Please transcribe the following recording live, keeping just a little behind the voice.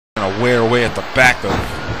Gonna wear away at the back of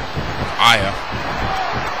Aya.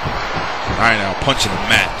 Aya now punching the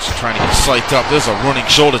mat, just trying to get psyched up. There's a running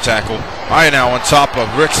shoulder tackle. Aya now on top of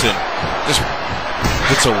Rickson. Just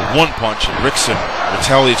hits her with one punch, and Rickson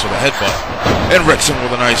retaliates with a headbutt. And Rickson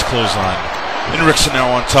with a nice clothesline. And Rickson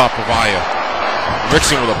now on top of Aya.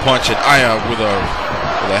 Rickson with a punch, and Aya with a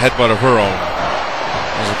headbutt of her own.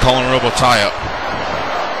 There's a collar elbow tie-up.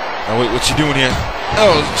 Now wait, what's she doing here?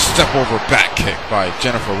 Oh, step over back kick by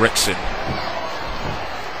Jennifer Rickson.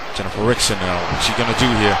 Jennifer Rickson now, what's she gonna do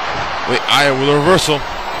here? Wait, Aya with a reversal.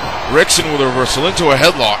 Rickson with a reversal into a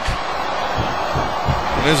headlock.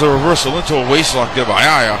 And there's a reversal into a waistlock there by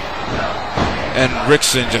Aya. And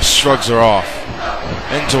Rickson just shrugs her off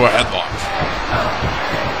into a headlock.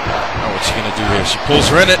 Now what's she gonna do here? She pulls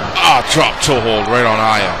her in it. Drop toe hold right on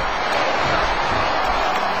Aya.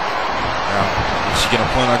 Now, what's she gonna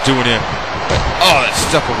plan on doing here? That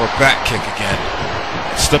step over back kick again.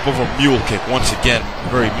 Step over mule kick once again.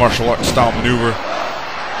 Very martial arts style maneuver.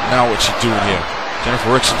 Now what's she doing here?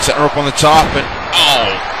 Jennifer Rickson setting her up on the top, and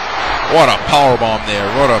what a powerbomb there.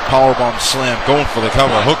 What a powerbomb slam. Going for the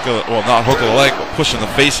cover. Well, not hook of the leg, but pushing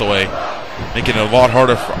the face away. Making it a lot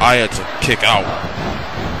harder for Aya to kick out.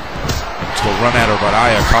 Let's go run at her, but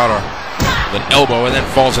Aya caught her with an elbow and then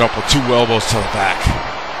follows it up with two elbows to the back.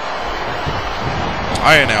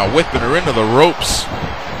 Aya now whipping her into the ropes.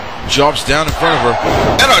 Jobs down in front of her.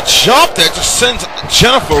 And a chop that just sends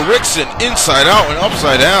Jennifer Rickson inside out and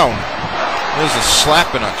upside down. There's a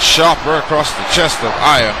slap and a chop right across the chest of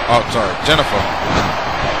Jennifer.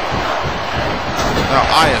 Now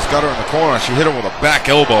Aya's got her in the corner. She hit her with a back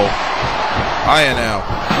elbow. Aya now.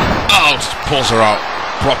 Just pulls her out.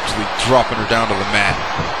 Abruptly dropping her down to the mat.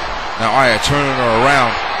 Now Aya turning her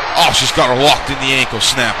around. She's got her locked in the ankle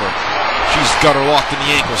snapper. She's got her locked in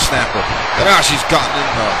the ankle snapper. And now she's gotten in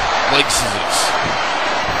the leg scissors.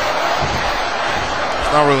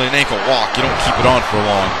 It's not really an ankle lock. You don't keep it on for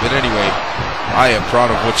long. But anyway, I am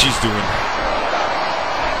proud of what she's doing.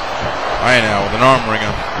 Aya now with an arm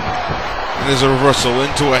wringer. And there's a reversal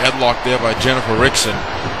into a headlock there by Jennifer Rickson.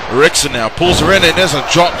 Rickson now pulls her in, and there's a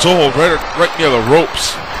drop toe hold right near the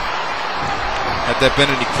ropes. Had that been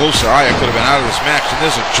any closer, Aya could have been out of this match. And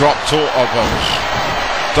there's a drop toe of a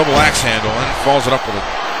double axe handle, and follows it up with a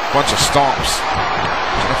bunch of stomps.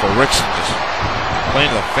 Jennifer Rickson just playing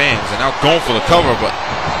to the fans, and now going for the cover, but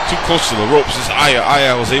too close to the ropes. This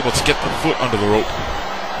Aya was able to get the foot under the rope.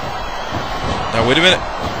 Now wait a minute.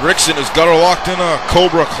 Rickson has got her locked in a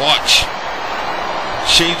Cobra clutch.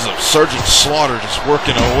 Shades of Sergeant Slaughter just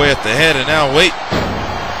working away at the head, and now wait.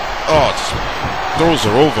 Just throws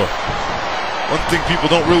her over. One thing people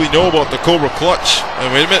don't really know about the Cobra clutch.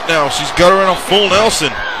 And wait a minute now, she's got her in a full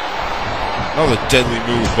Nelson. Another deadly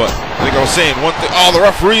move, but like I was saying, one thing. The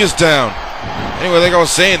referee is down. Anyway, like I was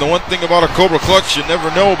saying, the one thing about a Cobra clutch you never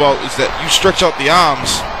know about is that you stretch out the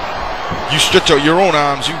arms. You stretch out your own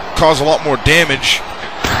arms, you cause a lot more damage.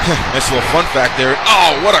 Nice little fun fact there.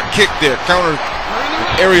 What a kick there. Counter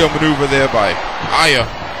aerial maneuver there by Aya.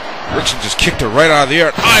 Rickson just kicked her right out of the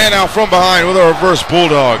air. Aya now from behind with a reverse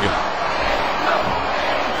bulldog.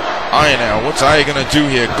 Aya now, what's Aya gonna do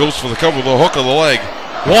here? Goes for the cover with a hook of the leg.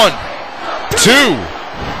 1, 2,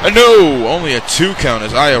 and no! Only a 2 count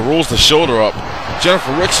as Aya rolls the shoulder up.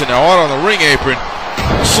 Jennifer Rickson now out on the ring apron.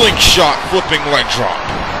 Slingshot flipping leg drop.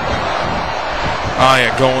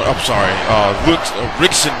 Aya going up,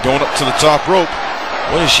 Rickson going up to the top rope.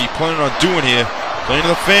 What is she planning on doing here? Playing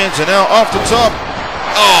to the fans, and now off the top.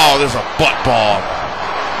 There's a butt bomb.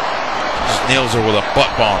 Just nails her with a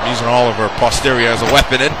butt bomb, using all of her posterior as a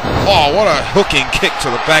weapon. And what a hooking kick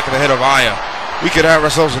to the back of the head of Aya. We could have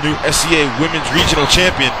ourselves a new SCA Women's Regional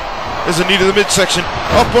Champion. There's a knee to the midsection,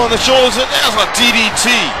 up on the shoulders, and there's a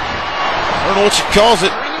DDT. I don't know what she calls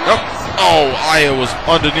it. Nope. Aya was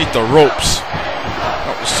underneath the ropes.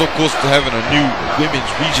 That was so close to having a new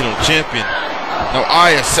Women's Regional Champion. Now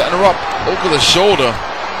Aya setting her up over the shoulder.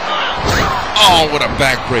 What a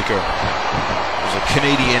backbreaker. A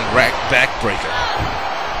Canadian rack backbreaker.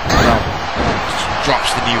 Now,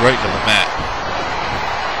 drops the knee right to the mat.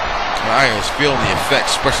 Aya is feeling the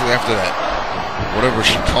effects, especially after that, whatever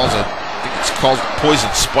she calls it. I think it's called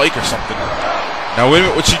poison spike or something. Now wait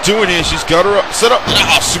a minute, what's she doing here? She's got her up, set up,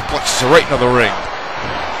 suplexes her right into the ring.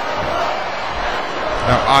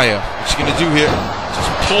 Now Aya, what's she gonna do here?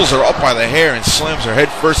 Just pulls her up by the hair and slams her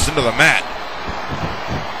head first into the mat.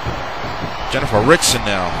 Jennifer Rickson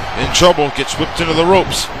now in trouble, gets whipped into the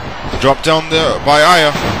ropes. Dropped down there by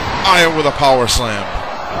Aya. Aya with a power slam.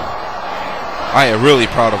 Aya really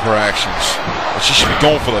proud of her actions. But she should be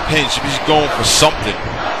going for the pin. She should be going for something.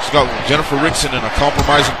 She's got Jennifer Rickson in a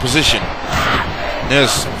compromising position.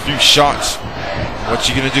 there's a few shots. What's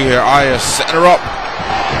she gonna do here? Aya setting her up.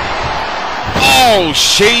 Oh,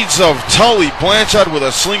 shades of Tully Blanchard with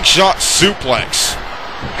a slingshot suplex.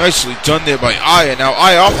 Nicely done there by Aya. Now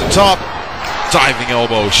Aya off the top. Diving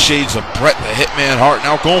elbow. Shades of Bret the Hitman Hart.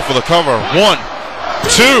 Now going for the cover. 1,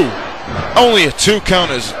 2. Only a 2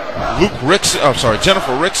 count as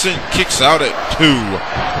Jennifer Rickson kicks out at 2.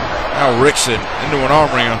 Now Rickson into an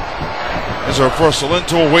arm wringer. There's a reversal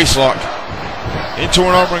into a waistlock. Into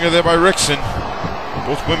an arm wringer there by Rickson.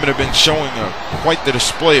 Both women have been showing quite the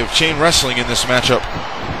display of chain wrestling in this matchup.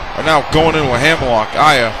 Are now going into a hammerlock.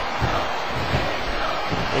 Aya.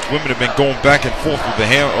 Both women have been going back and forth with the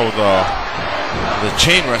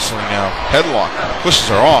chain wrestling now. Headlock. Pushes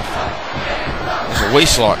her off. There's a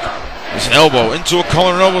waistlock. There's an elbow into a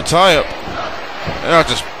collar and elbow tie-up. And now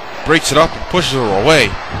just breaks it up and pushes her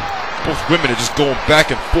away. Both women are just going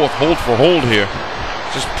back and forth, hold for hold here.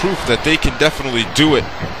 Just proof that they can definitely do it.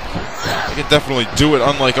 They can definitely do it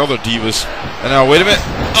unlike other divas. And now, wait a minute.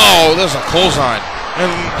 Oh, there's a clothesline.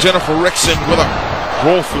 And Jennifer Rickson with a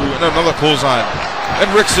roll through and another clothesline.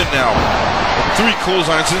 And Rickson now with 3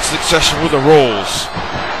 clotheslines in succession with the rolls.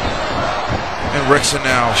 And Rickson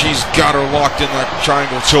now, she's got her locked in that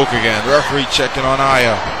triangle choke again. The referee checking on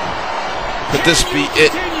Aya. Could this be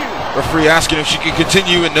it? Referee asking if she can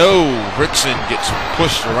continue, and no. Rickson gets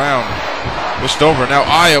pushed around. Pushed over. Now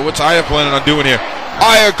Aya, what's Aya planning on doing here?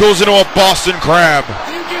 Aya goes into a Boston Crab.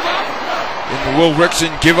 And will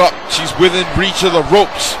Rickson give up? She's within reach of the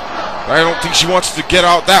ropes. I don't think she wants to get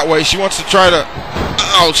out that way. She wants to try to...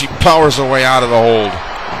 Oh, she powers her way out of the hold.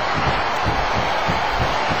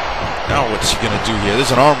 Now what's she going to do here?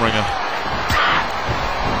 There's an arm wringer.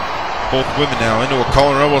 Both women now into a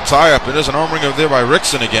collar and elbow tie-up. And there's an arm wringer there by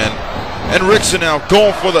Rickson again. And Rickson now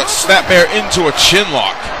going for the snapmare into a chin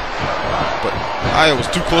lock. But Aya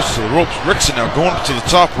was too close to the ropes. Rickson now going to the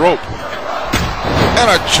top rope.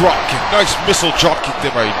 And a drop kick. Nice missile drop kick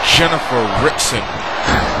there by Jennifer Rickson.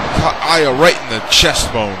 Caught Aya right in the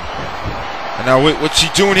chest bone. And now what's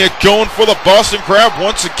she doing here? Going for the Boston Crab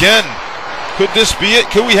once again. Could this be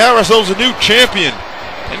it? Could we have ourselves a new champion?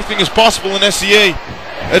 Anything is possible in SCA.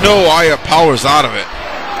 And no, Aya powers out of it.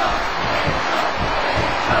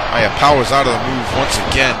 Aya powers out of the move once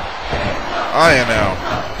again. Aya now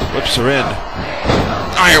whips her in.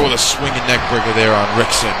 Aya with a swinging neck breaker there on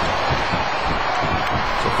Rickson.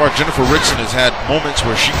 So far, Jennifer Rickson has had moments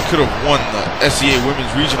where she could have won the SCA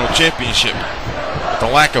Women's Regional Championship. But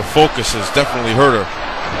the lack of focus has definitely hurt her.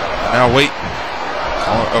 And now wait.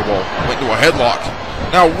 Went to a headlock.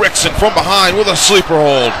 Now Rickson from behind with a sleeper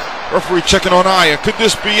hold. Referee checking on Aya. Could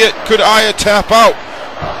this be it? Could Aya tap out?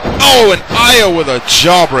 Oh, and Aya with a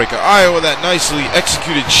jawbreaker. Aya with that nicely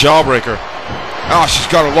executed jawbreaker. Oh, she's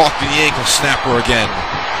got her locked in the ankle snapper again.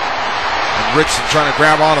 And Rickson trying to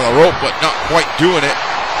grab onto the rope, but not quite doing it.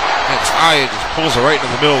 And Aya just pulls her right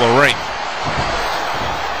into the middle of the ring.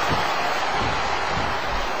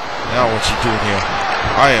 Now what's she doing here?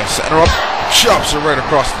 Aya setting her up, chops her right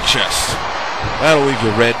across the chest. That'll leave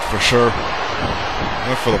you red for sure.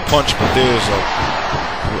 Went for the punch, but there's a...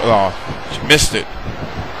 she missed it.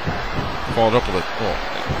 Followed up with it. Oh.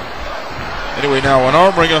 Anyway, now an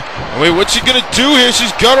arm wringer. Wait, what's she gonna do here?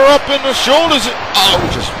 She's got her up in the shoulders. Oh,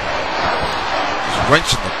 just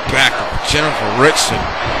wrenching the back of Jennifer Rickson.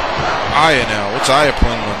 Aya now. What's Aya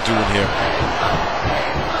planning on doing here?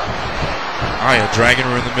 Aya dragging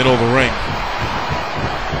her in the middle of the ring.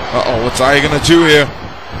 Uh-oh, what's Aya gonna do here?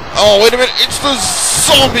 Oh, wait a minute. It's the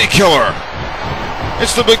zombie killer.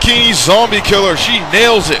 It's the bikini zombie killer. She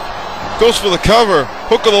nails it. Goes for the cover.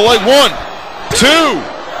 Hook of the leg. 1, 2,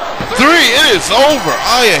 3. It is over.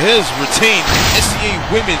 Aya has retained the SCA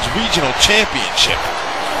Women's Regional Championship.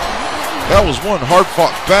 That was one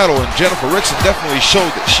hard-fought battle, and Jennifer Rickson definitely showed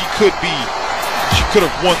that she could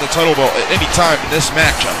have won the title belt at any time in this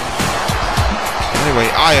matchup. Anyway,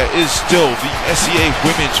 Aya is still the SCA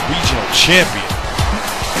Women's Regional Champion.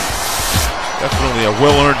 Definitely a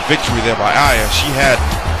well-earned victory there by Aya. She had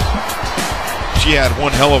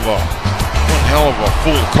one hell of a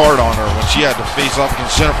full card on her when she had to face off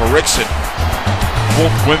against Jennifer Rickson.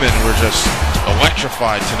 Both women were just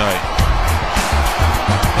electrified tonight.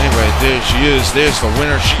 Anyway, there she is. There's the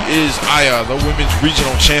winner. She is Aya, the Women's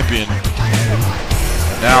Regional Champion.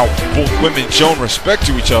 And now both women showing respect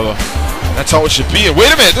to each other. That's how it should be. And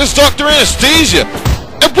wait a minute, this is Dr. Anastasia.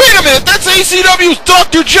 And wait a minute, that's ACW's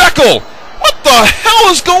Dr. Jekyll. What the hell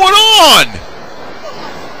is going on?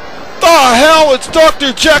 The hell? It's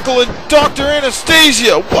Dr. Jekyll and Dr.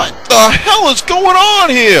 Anastasia. What the hell is going on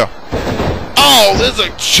here? Oh, there's a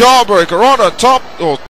jawbreaker on the top. Oh,